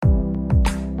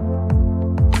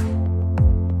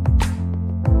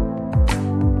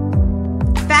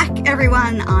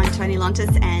everyone, I'm Tony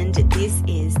Lontis and this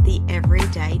is the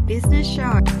Everyday Business Show.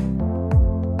 I'm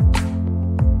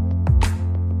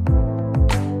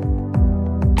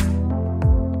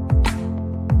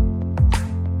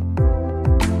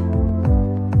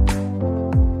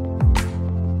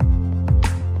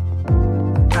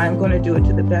going to do it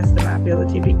to the best of my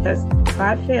ability, because if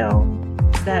I fail,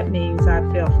 that means I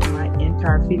fail for my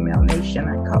entire female nation,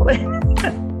 I call it.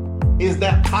 Is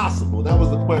that possible? That was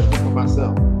the question for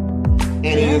myself.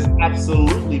 And it is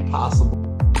absolutely possible.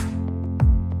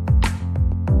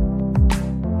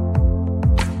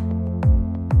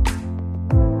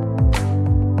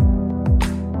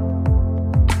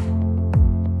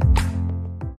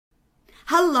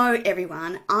 Hello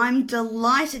everyone, I'm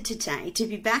delighted today to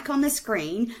be back on the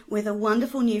screen with a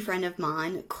wonderful new friend of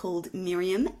mine called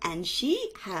Miriam, and she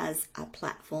has a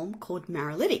platform called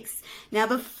Maralytics. Now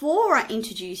before I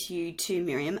introduce you to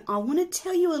Miriam, I want to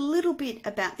tell you a little bit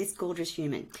about this gorgeous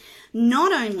human.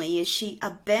 Not only is she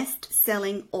a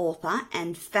best-selling author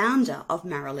and founder of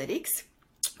Maralytics,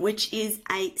 which is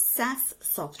a SaaS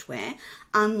software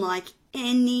unlike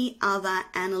any other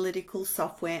analytical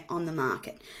software on the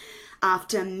market.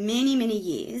 After many, many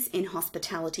years in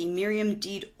hospitality, Miriam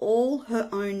did all her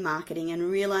own marketing and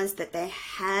realized that there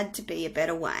had to be a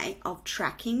better way of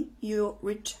tracking your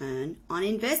return on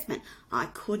investment. I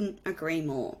couldn't agree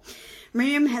more.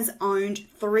 Miriam has owned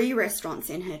 3 restaurants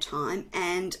in her time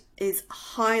and is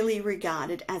highly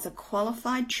regarded as a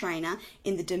qualified trainer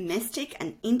in the domestic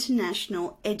and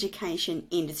international education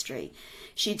industry.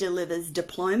 She delivers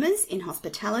diplomas in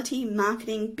hospitality,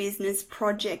 marketing, business,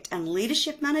 project, and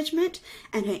leadership management,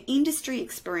 and her industry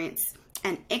experience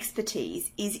and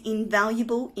expertise is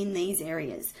invaluable in these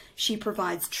areas. She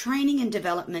provides training and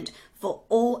development for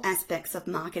all aspects of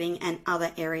marketing and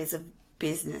other areas of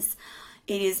business.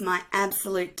 It is my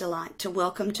absolute delight to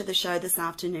welcome to the show this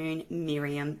afternoon,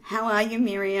 Miriam. How are you,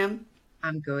 Miriam?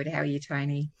 I'm good. How are you,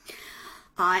 Tony?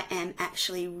 I am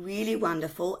actually really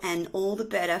wonderful and all the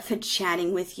better for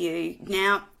chatting with you.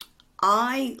 Now,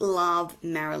 I love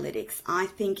Maralytics. I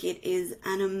think it is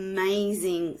an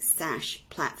amazing SaaS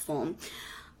platform.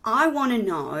 I want to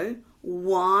know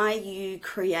why you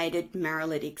created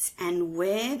Maralytics and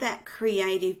where that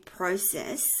creative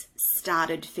process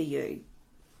started for you.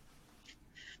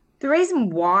 The reason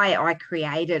why I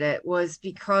created it was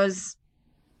because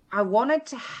I wanted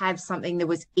to have something that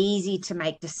was easy to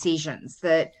make decisions,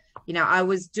 that, you know, I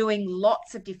was doing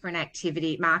lots of different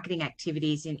marketing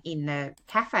activities in the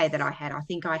cafe that I had. I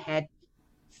think I had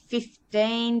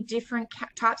 15 different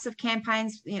types of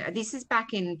campaigns. You know, this is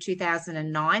back in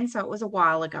 2009, so it was a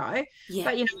while ago. Yeah.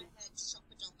 But, you know, I had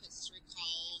shopper dockets through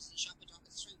Coles and shopper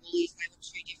dockets through Woolies. They were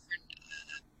 2 different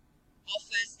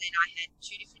offers. Then I had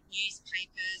 2 different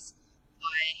newspapers.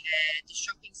 I had the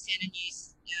shopping centre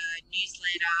newsletter.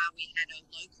 We had a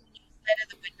local newsletter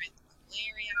that went around the local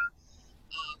area.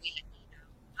 We had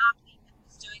email marketing that I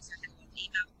was doing, so I had a lot of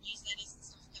email newsletters and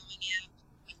stuff going out.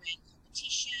 I ran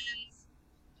competitions.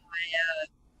 I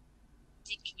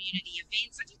did community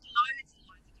events. I did loads and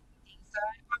loads of different things. So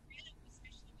I really,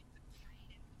 especially with the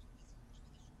paid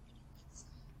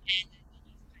advertising and the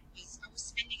newspapers, I was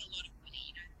spending a lot of money.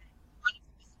 You know, one of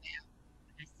them was about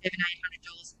 $700-800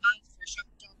 a month for a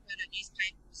shopper docket. A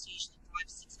newspaper was usually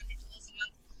 $500-600 a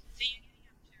month. So you're getting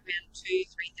up to around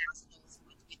 $2,000-3,000 a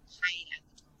month with paid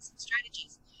advertising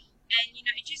strategies. And you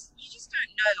know, you just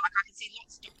don't know. Like, I can see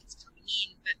lots of dockets coming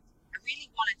in, but I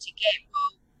really wanted to get,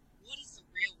 well, what is the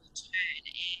real return?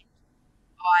 And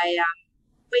I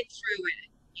went through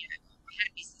it. You know, I had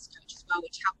a business coach as well,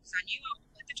 which helped, because I knew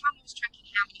at the time I was tracking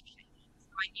how many came in.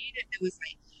 So I knew that there was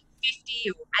like 50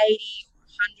 or 80 or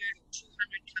 100 or 200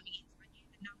 coming in. So I knew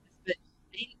the numbers, but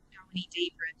I didn't go any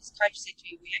deeper. And this coach said to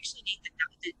me, we actually need the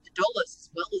dollars as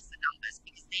well as the numbers,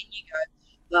 because then you go,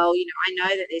 well, you know, I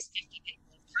know that there's 50 people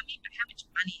who have come in, but how much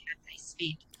money have they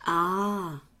spent? So,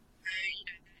 you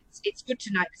know, it's good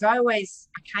to know, because I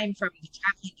came from the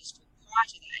travel industry prior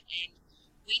to that, and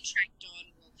we tracked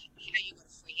on, well, how you got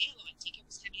a free airline ticket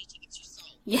was how many tickets you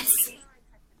sold. Yes. So I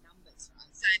tracked the numbers,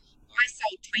 right? So if I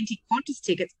sold 20 Qantas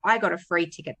tickets, I got a free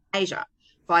ticket to Asia.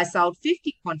 If I sold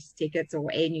 50 Qantas tickets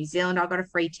or Air New Zealand, I got a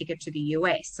free ticket to the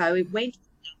US. So it went with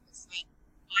the numbers. So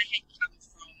I had come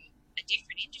from a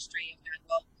different industry of going,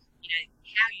 well, you know,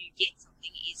 how you get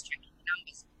something is tracking the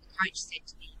numbers. The coach said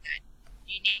to me that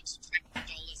you need to track the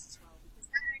dollars as well, because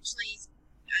that actually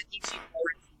gives you more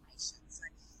information. So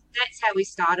that's how we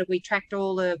started. We tracked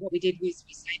what we did was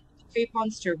we saved the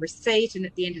coupons to a receipt, and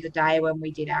at the end of the day, when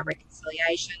we did our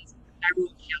reconciliations, they were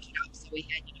all counted up. So we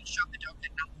had, you know, shopper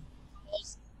docket number of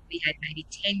calls. We had maybe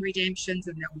 10 redemptions,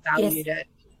 and they were valued at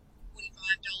 $45, and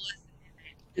then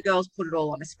the girls put it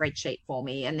all on a spreadsheet for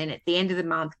me. And then at the end of the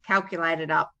month, calculate it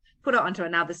up, put it onto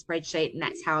another spreadsheet, and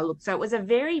that's how I looked. So it was a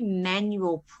very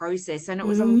manual process, and it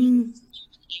was a lot of error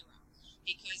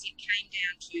because it came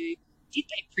down to, did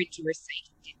they print a receipt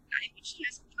or didn't they? Which,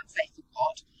 sometimes they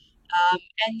forgot.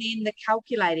 And then the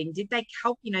calculating, did they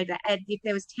to add, if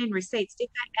there was 10 receipts, did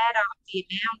they add up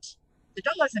the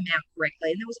dollars amount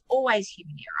correctly? And there was always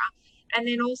human error. And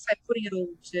then also putting it all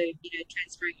to,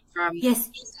 transferring it from daily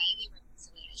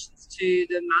reconciliations to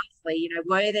the monthly,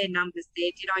 were there numbers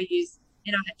there? Did I use,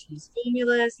 I had to use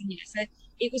formulas, and, so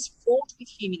it was fraught with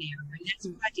human error, and that's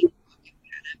what I didn't like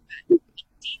about it. But I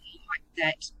did like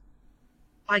that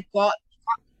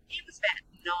it was about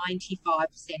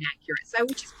 95% accurate, so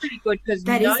which is pretty good because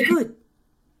that is good.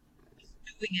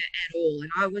 Doing it at all,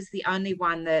 and I was the only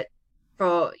one that,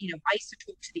 I used to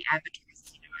talk to the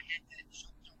advertisers. I had the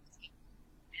shop dogs and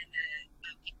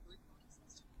the group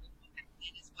back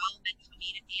then as well, and they'd come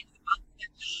in at the end of the month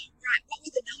and go, right, what were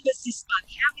the numbers this month?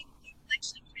 How many people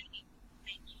actually came in?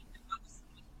 And you could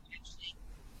actually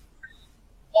prove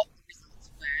what the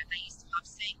results were, and they used to love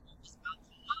seeing what was month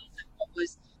on month and what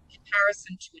was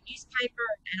comparison to a newspaper,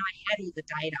 and I had all the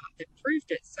data that proved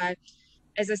it. So,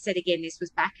 as I said again, this was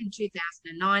back in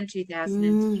 2009,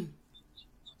 2010.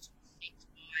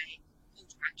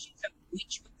 So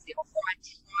which was the offer? I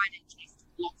tried and tested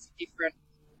lots of different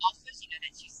offers.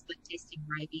 That's your split testing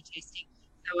or A/B testing.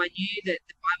 So I knew that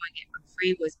the buy one get one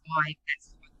free was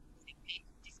that's the one that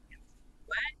people discounts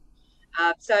work.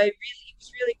 So really, it was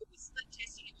really good with split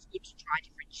testing. It was good to try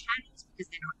different channels because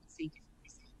then I could see different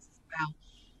results as well.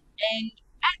 And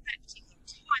at that particular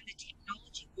time, the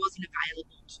technology wasn't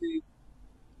available to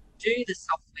do the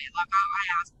software. Like I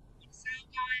asked the sale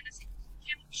guy, and I said,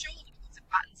 "Can we surely put some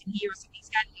buttons in here or something?" He's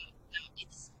going, "No,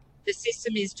 the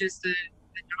system is just a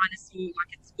dinosaur.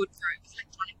 Like, it's good for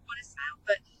electronic point of sale,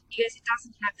 but he goes, it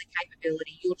doesn't have the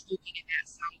capability. You're talking about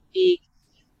some big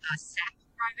SAP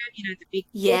program, the big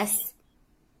yes."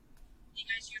 He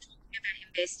goes, "You're talking about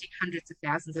investing hundreds of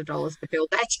thousands of dollars to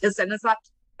build that." And it's like,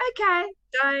 okay,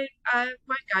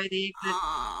 won't go there. But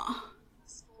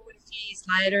forward a few years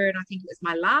later, and I think it was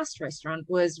my last restaurant,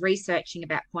 was researching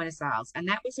about point of sales, and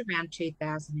that was around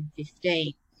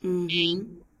 2015.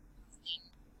 And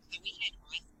so we had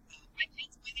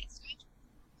iPads by that stage.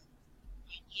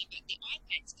 But the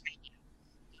iPads came out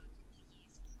a couple of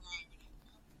years prior, and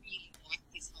I really liked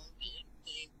this whole the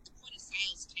point of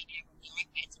sales came out on the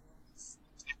iPads or on the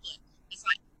tablet. It's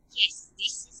like, yes,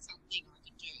 this is something I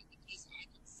can do because I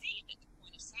can see that the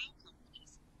point of sale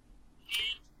companies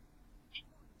had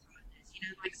partners,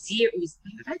 like Xero was.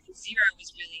 I don't think Xero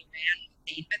was really around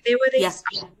then, but there were these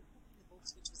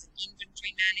books which was an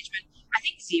inventory management. I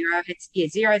think Xero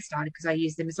had started because I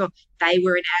used them as well. They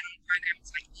were an add-on program.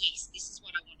 It's like, yes, this is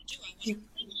what I want to do. I want to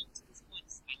cling on to this point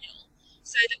of sale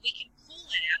so that we can pull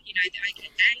it out. That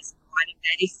is the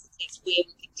item, that's where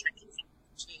we can track it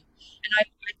to. And I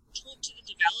talked to the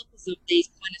developers of these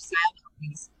point of sale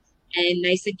companies, and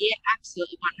they said, yeah,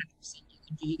 absolutely, 100% you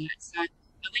can do that. So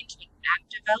I went to an app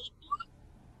developer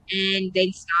and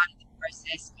then started the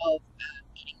process of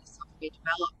getting the software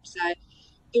developed. So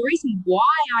the reason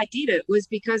why I did it was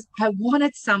because I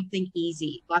wanted something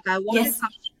easy. Like, I wanted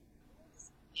something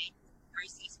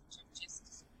process which I've just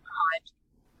described.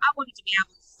 I wanted to be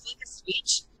able to flick a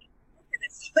switch, look at a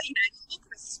screen and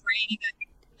go,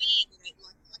 man,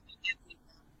 like you have with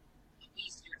we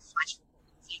used to do a flash report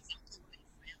and see exactly what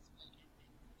our sales were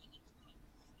and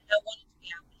I wanted to be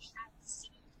able to have a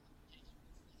similar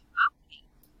marketing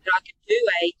that I could do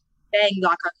like I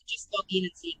could just log in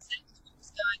and see exactly what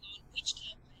was going on, which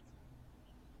campaign.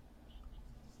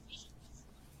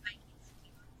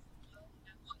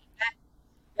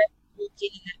 In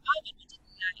that moment, you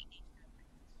didn't know you needed to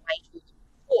wait for the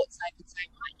reports. So I could say,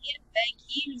 right, yeah, bang,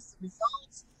 here's the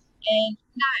results, and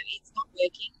no, it's not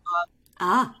working.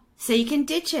 So you can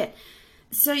ditch it.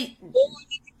 So, or you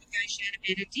can negotiate a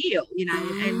better deal,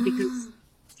 and because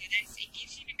it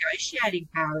gives you negotiating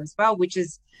power as well, which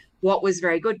is what was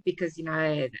very good because,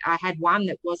 I had one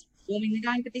that wasn't performing.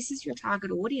 They're going, but this is your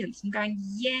target audience. I'm going,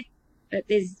 yeah, but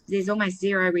there's almost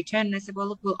zero return. And they said, well,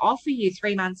 look, we'll offer you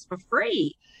 3 months for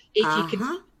free. If you can,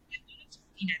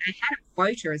 they had a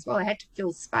quota as well. They had to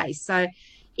fill space. So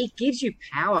it gives you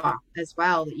power as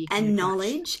well. That you can and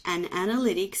knowledge and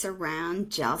analytics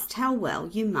around just how well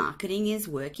your marketing is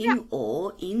working,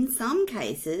 or in some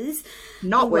cases,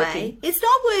 not working. It's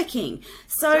not working.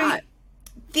 So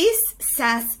this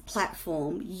SaaS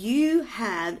platform, you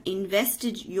have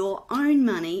invested your own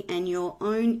money and your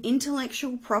own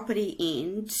intellectual property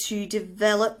in to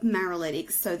develop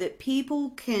Maralytics so that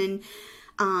people can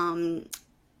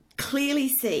clearly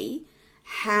see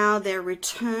how their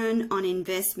return on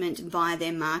investment via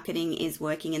their marketing is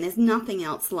working. And there's nothing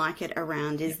else like it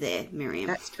around, is there, Miriam?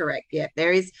 That's correct. Yeah,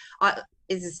 there is. As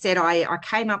I said, I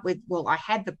came up with, well, I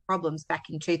had the problems back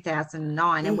in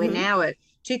 2009 and we're now at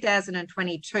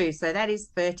 2022. So that is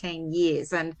 13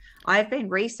 years. And I've been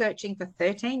researching for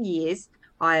 13 years.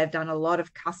 I have done a lot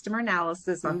of customer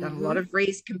analysis. I've done a lot of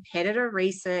competitor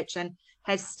research and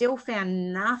have still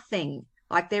found nothing.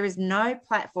 Like there is no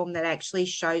platform that actually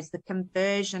shows the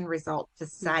conversion result for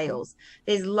sales.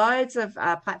 There's loads of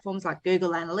platforms like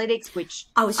Google Analytics, which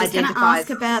I was just going to ask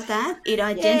about that. It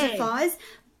identifies,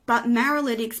 but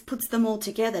Maralytics puts them all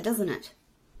together, doesn't it?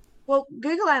 Well,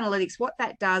 Google Analytics, what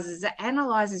that does is it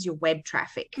analyzes your web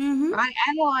traffic, right?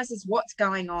 Analyzes what's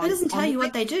going on. It doesn't tell you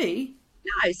what they do.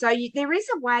 No, so there is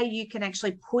a way you can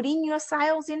actually put in your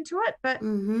sales into it, but I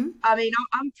mean,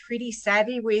 I'm pretty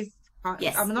savvy with.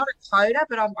 I'm not a coder,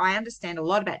 but I understand a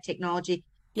lot about technology,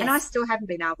 and I still haven't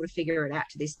been able to figure it out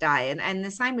to this day. And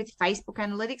the same with Facebook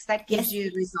Analytics, that gives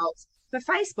you the results for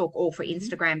Facebook or for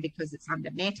Instagram because it's under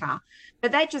Meta,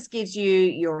 but that just gives you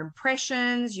your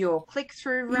impressions, your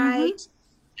click-through rate,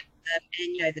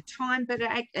 and the time,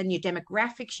 and your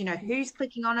demographics. Who's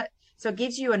clicking on it. So it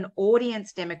gives you an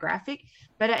audience demographic,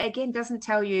 but it again doesn't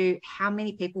tell you how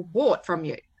many people bought from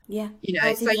you. Yeah, so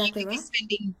exactly you could be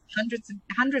spending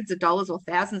hundreds of dollars or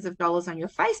thousands of dollars on your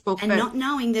Facebook, and not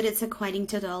knowing that it's equating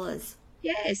to dollars.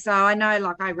 Yeah, so I know,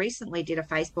 like I recently did a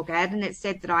Facebook ad, and it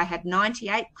said that I had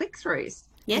 98 click-throughs.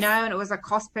 And it was a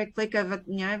cost per click of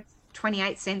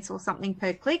 28 cents or something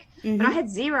per click, but I had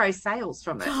 0 sales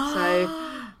from it. So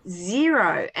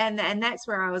 0, and that's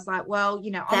where I was like, well,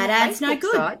 on that the ad's Facebook no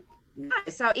good. Side, no,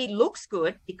 so it looks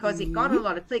good because it got a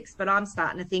lot of clicks, but I'm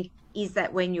starting to think, is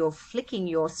that when you're flicking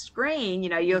your screen,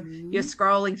 you're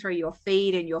scrolling through your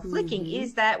feed and you're flicking,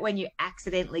 is that when you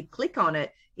accidentally click on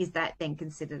it, is that then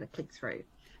considered a click-through?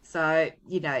 So,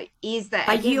 is that...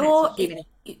 But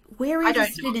we're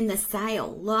interested in the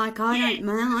sale. Like, I don't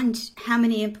mind how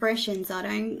many impressions.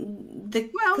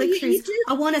 Click-throughs.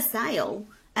 I want a sale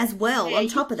as well on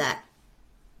top of that.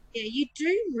 Yeah, you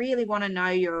do really want to know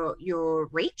your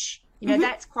reach.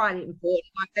 That's quite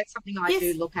important. Like, that's something I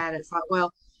do look at. It's like,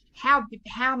 well,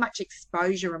 how much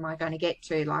exposure am I going to get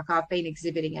to? Like, I've been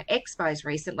exhibiting at expos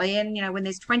recently, and when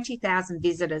there's 20,000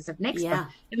 visitors of Nexpo,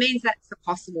 it means that's the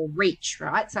possible reach,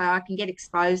 right? So I can get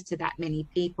exposed to that many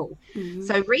people.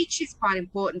 So reach is quite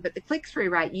important, but the click-through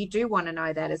rate, you do want to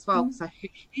know that as well. So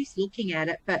who's looking at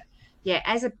it? But yeah,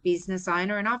 as a business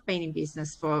owner, and I've been in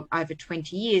business for over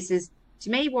 20 years, to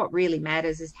me, what really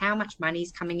matters is how much money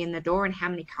is coming in the door and how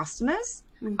many customers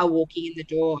are walking in the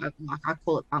door. Like I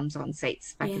call it bums on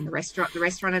seats back in the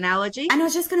restaurant analogy. And I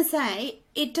was just going to say,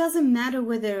 it doesn't matter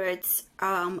whether it's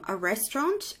a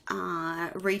restaurant,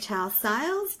 retail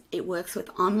sales. It works with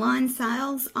online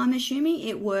sales, I'm assuming.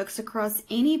 It works across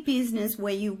any business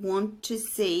where you want to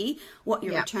see what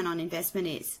your return on investment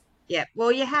is. Yeah.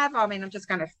 Well, you have, I'm just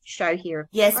going to show here.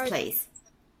 Yes, please.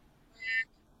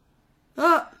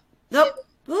 Oh. Nope.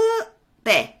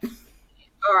 There.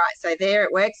 All right, so there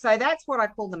it works. So that's what I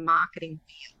call the marketing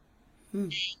wheel.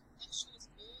 And it shows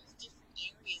all the different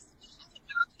areas that we have in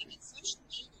marketing, and social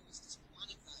media is just one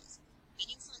of those.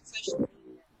 And inside social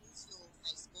media is your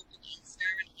Facebook and Insta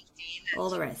and LinkedIn. And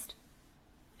all the rest.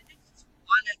 And that's just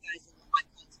one of those little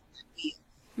icons on that wheel.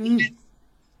 We have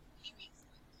areas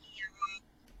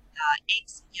like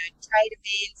here, trade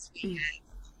events, we have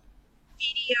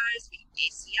videos, we have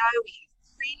SEO, we have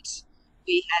print,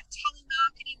 we have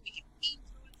telemarketing, we have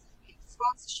influencers, we have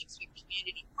sponsorships, we have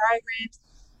community programs,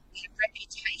 we have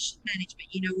reputation management,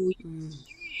 all your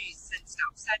reviews and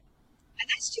stuff. So, and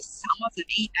that's just some of them.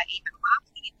 Email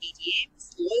marketing and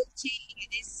BDMs, loyalty.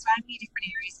 There's so many different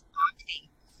areas of marketing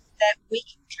that we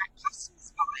can attract customers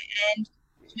by. And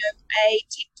a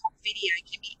TikTok video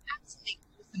can be absolutely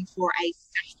awesome for a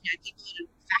fashion, people that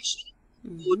are fashion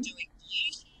or doing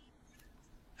beauty.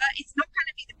 But it's not going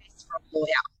to be the best for a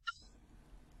lawyer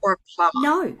or a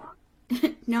plumber.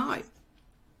 No. The right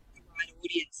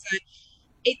audience. So,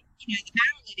 the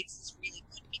Maralytics is really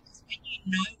good because when you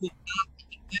know what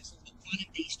marketing works or what one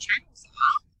of these channels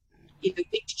are,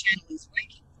 which channel is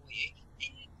working for you,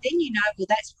 then well,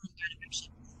 that's where I'm going to actually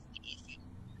put the effort.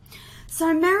 So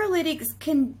Maralytics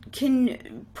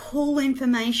can pull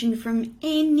information from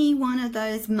any one of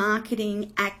those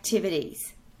marketing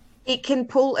activities. It can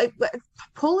pull.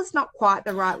 Pull is not quite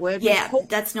the right word. Yeah,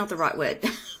 that's not the right word. We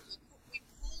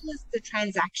pull the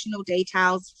transactional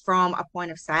details from a point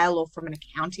of sale or from an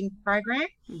accounting program,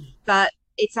 but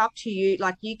it's up to you.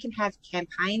 Like, you can have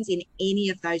campaigns in any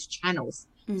of those channels.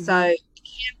 So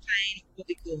campaign, what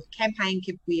we call campaign,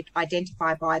 can be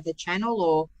identified by the channel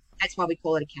or that's why we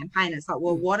call it a campaign. It's like,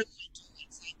 well, what are we doing?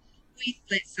 So with,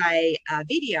 let's say,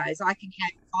 videos, I can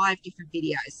have 5 different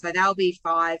videos. So there'll be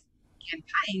 5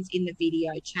 campaigns in the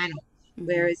video channel.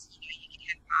 Whereas, you know, you can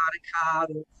have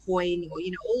Bartercard or Coin or,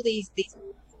 you know, all these.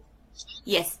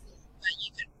 Yes. But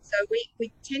you can, so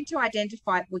we tend to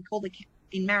identify,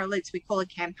 in Maralytics, we call a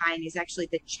campaign is actually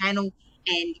the channel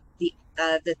and the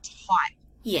type.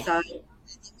 Yeah. So then we have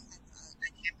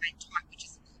a campaign type, which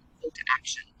is a call to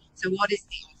action. So what is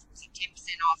the offer? Is it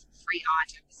 10% off, free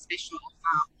item, special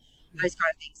offer, those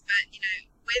kind of things. But, you know,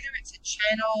 whether it's a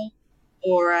channel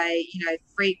or a, you know,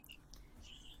 free,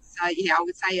 so, yeah, I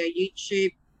would say a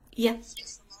YouTube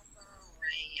special offer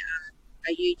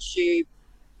or a YouTube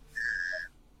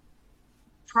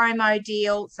promo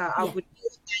deal. So I would call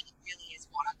that really is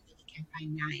what I call the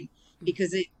campaign name,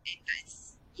 because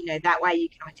it's, you know, that way you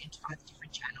can identify the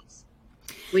different channels.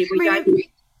 We don't.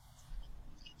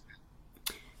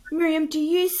 Miriam, do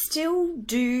you still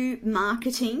do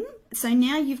marketing? So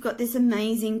now you've got this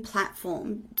amazing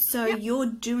platform. So you're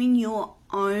doing your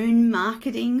own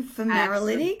marketing for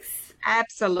Maralytics?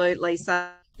 Absolutely. So,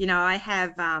 you know, I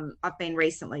have, I've been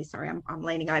recently, sorry, I'm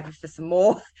leaning over for some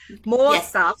more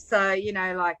stuff. So, you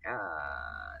know,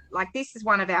 like this is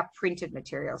one of our printed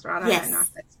materials, right? I don't know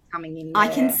if that's coming in there. I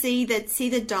can see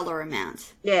the dollar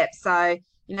amount. Yeah. So,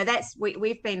 you know, that's,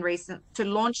 we've been recent to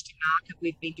launch to market.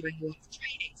 We've been doing a lot of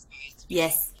trade expos.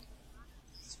 Yes.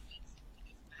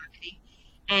 Marketing.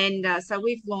 And so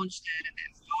we've launched at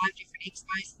about 5 different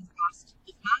expos in the last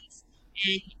couple of months.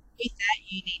 And with that,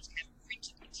 you need to have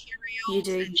printed material. You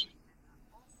do. And then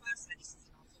offer. So this is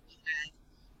an offer we have,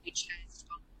 which has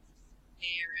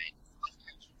there and 5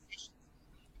 coaching sessions.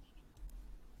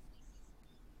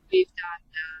 We've done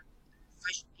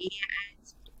social media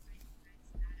ads.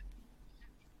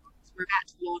 We're about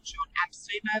to launch on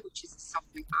AppSumo, which is a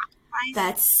software marketplace.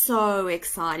 That's so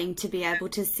exciting to be able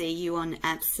to see you on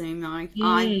AppSumo.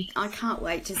 I can't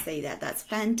wait to see that. That's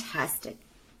fantastic.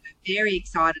 Very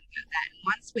excited about that.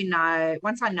 And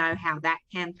once I know how that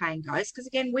campaign goes, because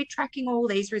again, we're tracking all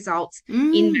these results in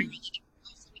Maralytics,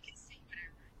 so we can see what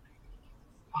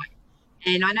our like.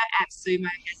 And I know AppSumo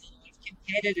has a lot of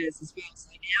competitors as well.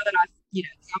 So now that I've been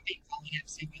following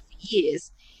AppSumo for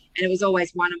years, and it was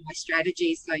always one of my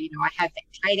strategies. So, you know, I have that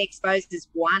trade expos as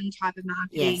one type of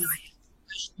marketing. Yes. I have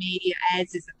social media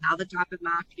ads as another type of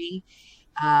marketing.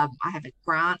 I have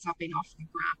grants. I've been offering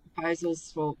grant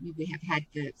proposals we have had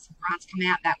some grants come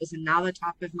out. That was another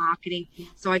type of marketing. Yeah.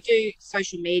 So I do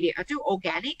social media. I do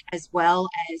organic as well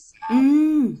as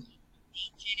lead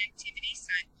gen activities.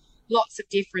 So lots of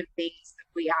different things that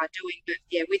we are doing. But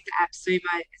yeah, with the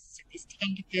AppSumo, there's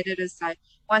 10 competitors. So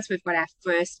once we've got our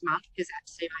first month, because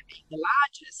AppSumo being the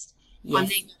largest, I'm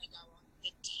then going to go on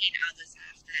the 10 others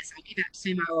after that. So I'll give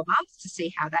AppSumo a month to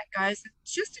see how that goes.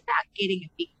 It's just about getting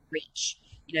a big reach.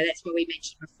 You know, that's what we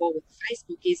mentioned before with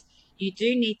Facebook is you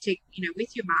do need to, you know,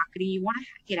 with your marketing, you want to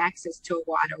get access to a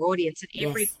wider audience.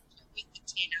 And with the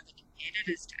 10 other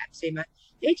competitors to AppSumo,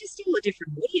 they're just all a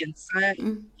different audience. So, you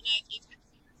know, if AppSumo's going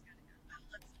to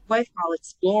go, it's worthwhile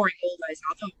exploring all those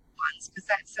other ones, because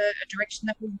that's a direction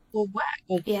that will work,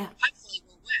 or hopefully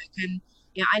will work. And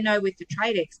you know, I know with the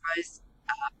trade expos,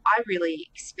 I really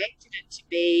expected it to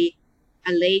be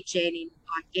a lead gen in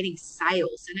like getting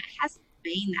sales, and it hasn't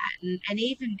been that. And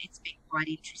even it's been quite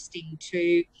interesting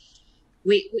to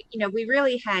we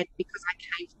really had, because I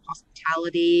came from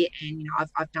hospitality, and you know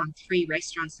I've done 3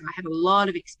 restaurants, so I have a lot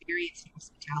of experience in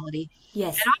hospitality.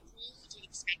 Yes, and I really did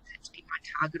expect that to be my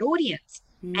target audience.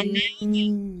 And now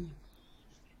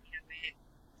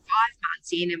 5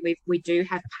 months in, and we do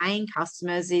have paying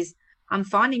customers, is I'm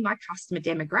finding my customer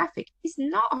demographic is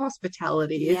not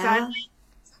hospitality. It's only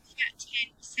something about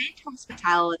 10%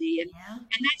 hospitality, and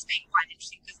that's been quite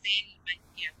interesting, because then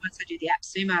once I do the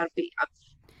AppSumo, it'll be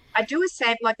I do a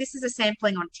sample, like this is a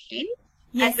sampling on 10.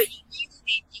 Yes. But you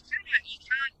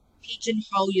can't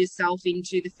pigeonhole yourself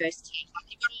into the first 10.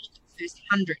 Like you've got to look at the first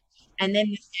 100, and then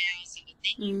the 1,000, and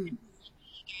then you can go,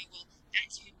 well,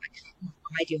 that's who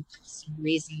my ideal customer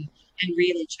is, and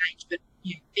really change. But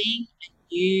you know, being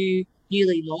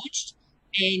newly launched,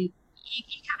 and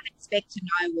you can't expect to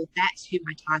know, well, that's who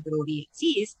my target audience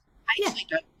is. I actually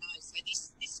don't know. So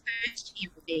this first year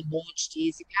of being launched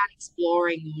is about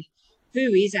exploring on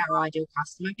who is our ideal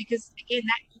customer, because again,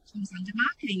 that comes under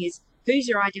marketing, is who's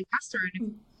your ideal customer,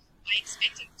 and I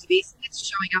expect it to be, so that's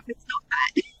showing up, it's not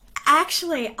that.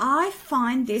 Actually, I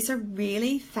find this a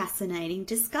really fascinating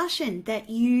discussion, that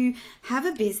you have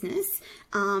a business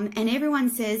and everyone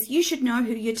says you should know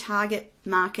who your target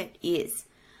market is.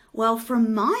 Well,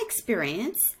 from my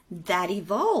experience, that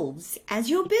evolves as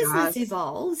your business does.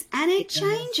 evolves, and it It does.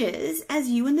 changes as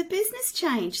you and the business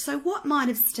change. So what might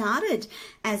have started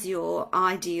as your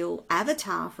ideal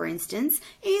avatar, for instance,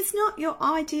 is not your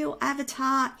ideal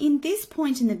avatar in this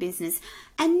point in the business.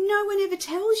 And no one ever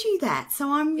tells you that.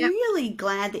 So I'm Yep. really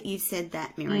glad that you said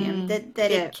that, Miriam, that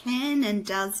yeah. it can and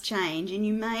does change, and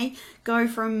you may go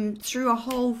through a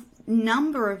whole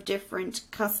number of different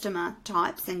customer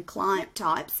types and client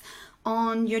types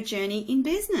on your journey in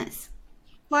business.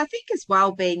 Well, I think as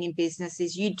well, being in business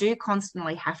is you do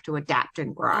constantly have to adapt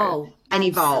and grow Oh, and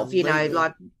evolve, you know, absolutely.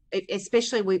 like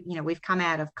especially we've come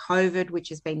out of COVID, which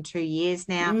has been 2 years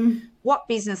now. What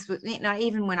business, you know,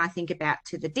 even when I think about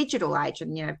to the digital age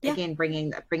and, you know, Yeah. again,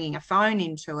 bringing a phone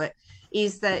into it,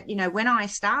 is that, you know, when I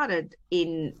started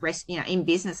in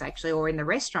business actually, or in the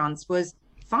restaurants, was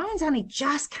phones only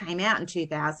just came out in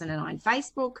 2009.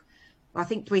 Facebook, I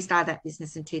think we started that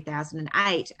business in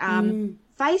 2008.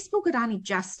 Facebook had only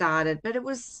just started, but it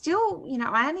was still, you know,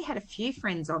 I only had a few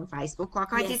friends on Facebook.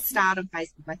 Like I did Yes. start on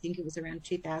Facebook, I think it was around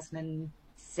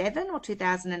 2007 or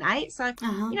 2008. So,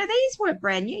 Uh-huh. you know, these were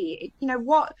brand new. You know,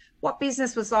 what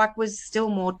business was like was still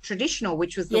more traditional,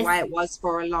 which was the Yes. way it was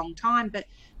for a long time. But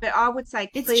I would say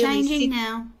It's clearly changing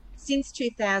now. since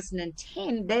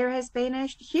 2010, there has been a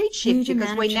huge shift, Huge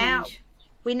because amount of change.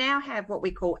 we now have what we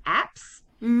call apps.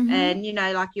 Mhm. And, you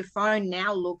know, like your phone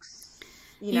now looks,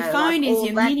 you Your know, phone like is all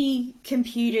your that. mini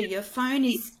computer. Your phone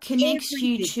connects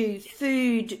you everything. to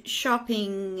food,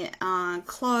 shopping,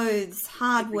 clothes,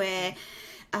 hardware,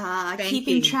 keeping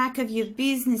Banking. track of your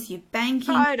business, your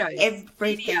banking, Photos,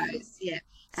 everything. videos, yeah.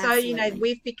 So, you know, Absolutely.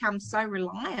 we've become so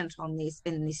reliant on this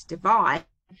device.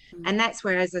 And that's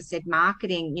where, as I said,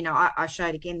 marketing, you know, I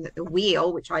showed again that the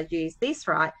wheel, which I use this,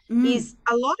 right, is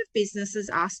a lot of businesses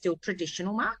are still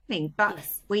traditional marketing, but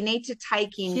Yes. we need to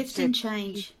take Shift into and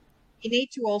change. you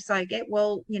need to also get,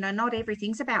 well, you know, not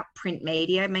everything's about print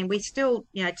media. I mean, we still,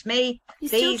 you know, to me, You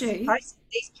still these do.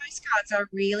 these postcards are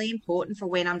really important for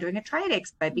when I'm doing a trade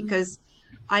expo, because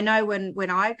I know when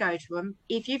I go to them,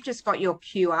 if you've just got your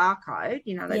QR code,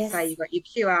 you know, let's Yes. say you've got your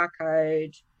QR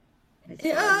code. No, it's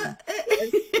There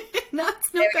not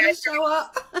we going go. to show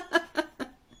up.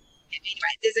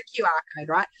 Anyway, there's a QR code,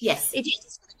 right? Yes. If you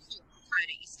just got a QR code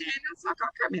at your stand, it's like, I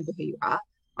can't remember who you are.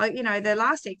 You know, the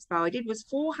last expo I did was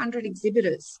 400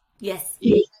 exhibitors. Yes.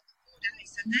 Yeah. 4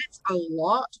 days, and that's a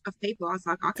lot of people. I was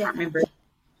like, I can't remember. How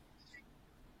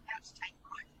to take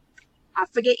mine. I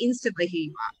forget instantly who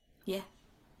you are. Yeah.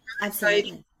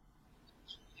 Absolutely.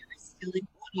 It's still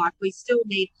important. Like, we still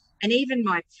need, and even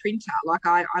my printer, like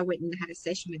I went and had a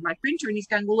session with my printer, and he's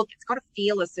going, well, look, it's got to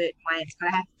feel a certain way. It's got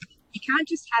to have, you can't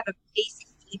just have a piece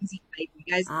of flimsy paper.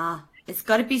 He goes, It's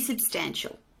got to be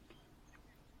substantial.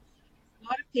 a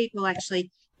lot of people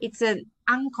actually, it's an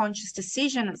unconscious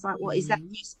decision. It's like, well, is that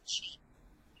use cheap?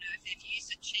 You know, if they've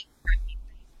used a cheap graphic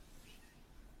paper,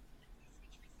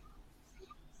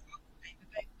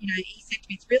 but, you know, he said to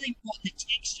me, it's really important, the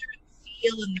texture and the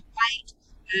feel and the weight.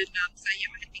 And so, yeah,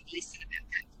 I had a big lesson about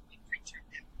that for my printer. And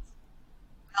that was,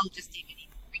 I'll just even in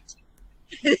printing,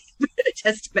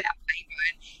 just about paper,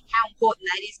 and how important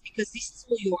that is, because this is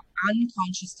all your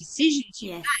unconscious decisions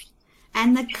you Yes. make.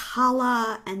 And the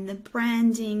colour and the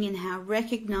branding and how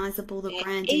recognisable the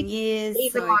branding is.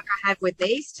 Even So, like I have with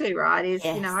these two, right, is,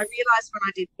 you know, Yes. I realised when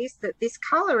I did this that this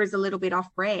colour is a little bit off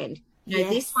brand. You know,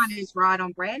 Yes. this one is right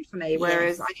on brand for me,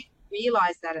 whereas Yes. I didn't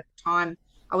realise that at the time.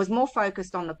 I was more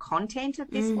focused on the content of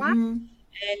this one,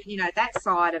 and, you know, that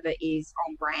side of it is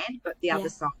on brand, but the other Yeah.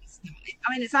 side is not.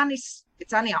 I mean,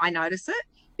 it's only I notice it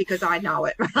because I know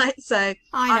it, right? So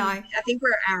I know. I think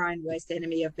we're our own worst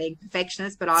enemy of being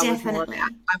perfectionists, but I was more Definitely. about,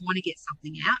 I want to get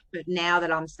something out. But now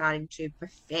that I'm starting to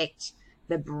perfect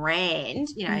the brand,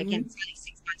 you know, again, it's only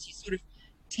 6 months, you sort of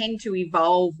tend to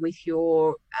evolve with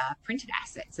your printed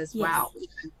assets as Yes. well. You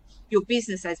know, your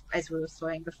business, as we were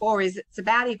saying before, is it's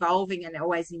about evolving and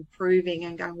always improving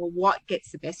and going, well, what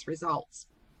gets the best results?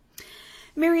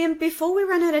 Miriam, before we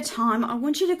run out of time, I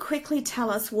want you to quickly tell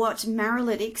us what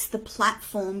Maralytics, the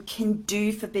platform, can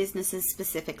do for businesses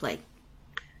specifically.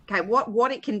 Okay,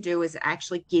 what it can do is it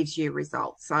actually gives you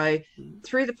results. So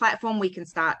through the platform, we can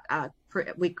start,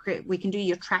 we can do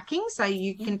your tracking. So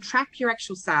you can track your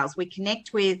actual sales. We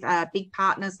connect with big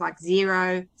partners like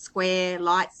Xero, Square,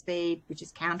 Lightspeed, which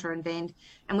is Counter and Vend.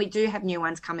 And we do have new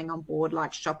ones coming on board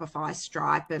like Shopify,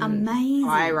 Stripe, and Amazing.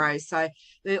 Pyro. So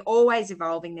they're always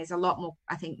evolving. There's a lot more,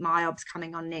 I think, MyOb's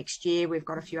coming on next year. We've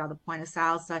got a few other point of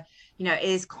sale. So, you know,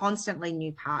 there's constantly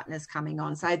new partners coming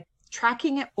on. So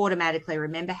tracking it automatically.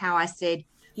 Remember how I said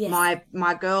Yes.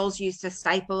 my girls used to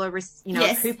staple a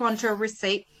Yes. coupon to a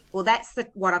receipt. Well, that's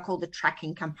what I call the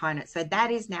tracking component. So that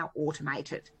is now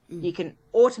automated. You can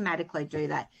automatically do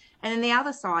that. And then the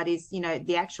other side is,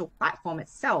 the actual platform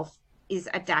itself is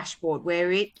a dashboard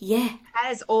where it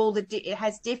has it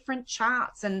has different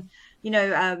charts, and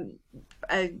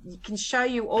it can show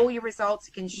you all your results.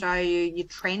 It can show you your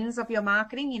trends of your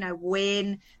marketing,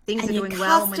 when things are doing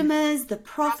well. Customers, the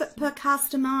profit per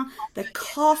customer, the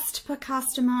cost per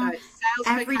customer,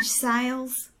 average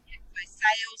sales.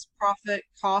 Sales, profit,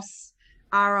 costs,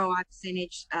 ROI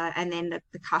percentage, and then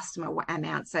the customer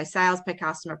amount. So sales per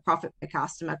customer, profit per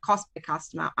customer, cost per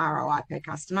customer, ROI per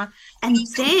customer. And then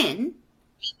stuff,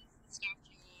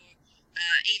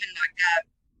 even like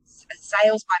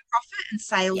sales by profit and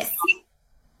sales campaigns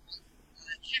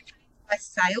by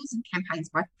sales and campaigns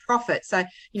by profit. So,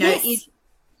 is one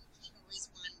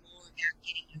more about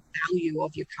getting the value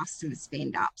of your customer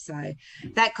spend up. So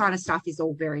that kind of stuff is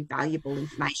all very valuable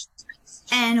information.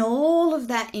 And all of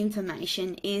that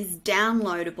information is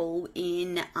downloadable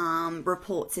in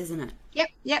reports, isn't it?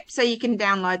 Yep. So you can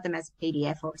download them as a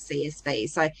PDF or a CSV.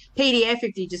 So PDF,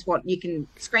 if you just want, you can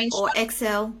screenshot. Or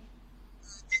Excel.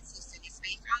 That's a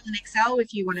CSV file in Excel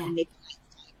if you want to manipulate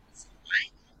the tables some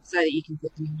way so that you can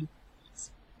put them in your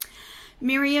reports.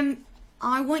 Miriam,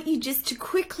 I want you just to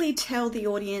quickly tell the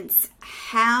audience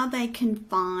how they can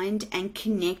find and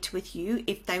connect with you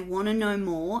if they want to know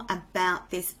more about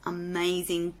this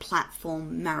amazing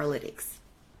platform, Maralytics.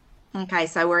 Okay,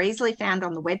 so we're easily found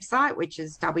on the website, which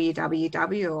is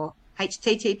www or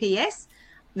https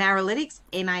Maralytics,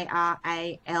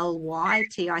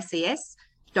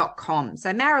 MARALYTICS.com.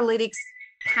 So Maralytics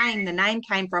the name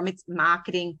came from its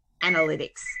marketing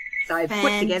analytics. So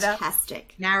put together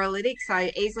Maralytics. So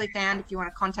easily found. If you want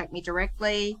to contact me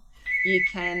directly, you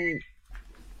can.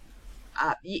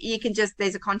 You can just,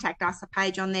 there's a contact us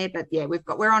page on there. But yeah,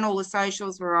 we're on all the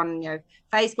socials. We're on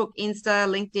Facebook, Insta,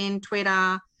 LinkedIn,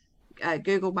 Twitter,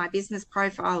 Google My Business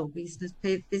Profile,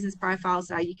 business profile.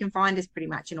 So you can find us pretty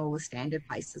much in all the standard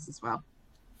places as well.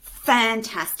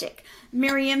 Fantastic.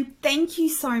 Miriam, thank you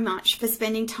so much for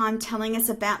spending time telling us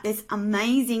about this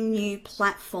amazing new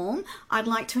platform. I'd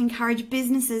like to encourage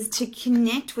businesses to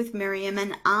connect with Miriam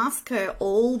and ask her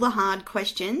all the hard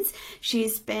questions. She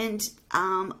has spent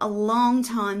a long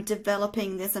time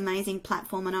developing this amazing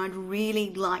platform, and I'd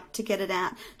really like to get it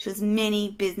out to as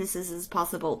many businesses as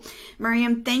possible.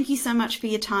 Miriam, thank you so much for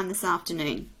your time this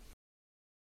afternoon.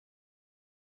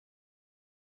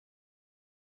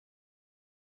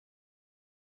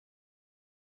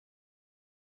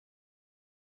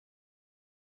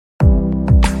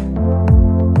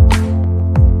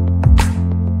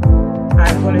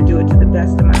 I'm going to do it to the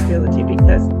best of my ability,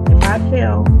 because if I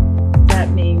fail,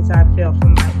 that means I fail for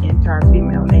my entire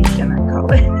female nation, I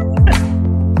call it.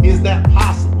 Is that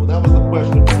possible? That was the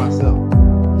question for myself.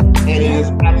 And it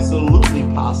is absolutely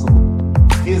possible.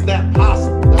 Is that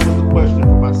possible? That was the question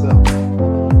for myself.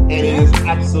 And it is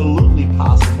absolutely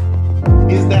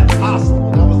possible. Is that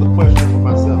possible? That was the question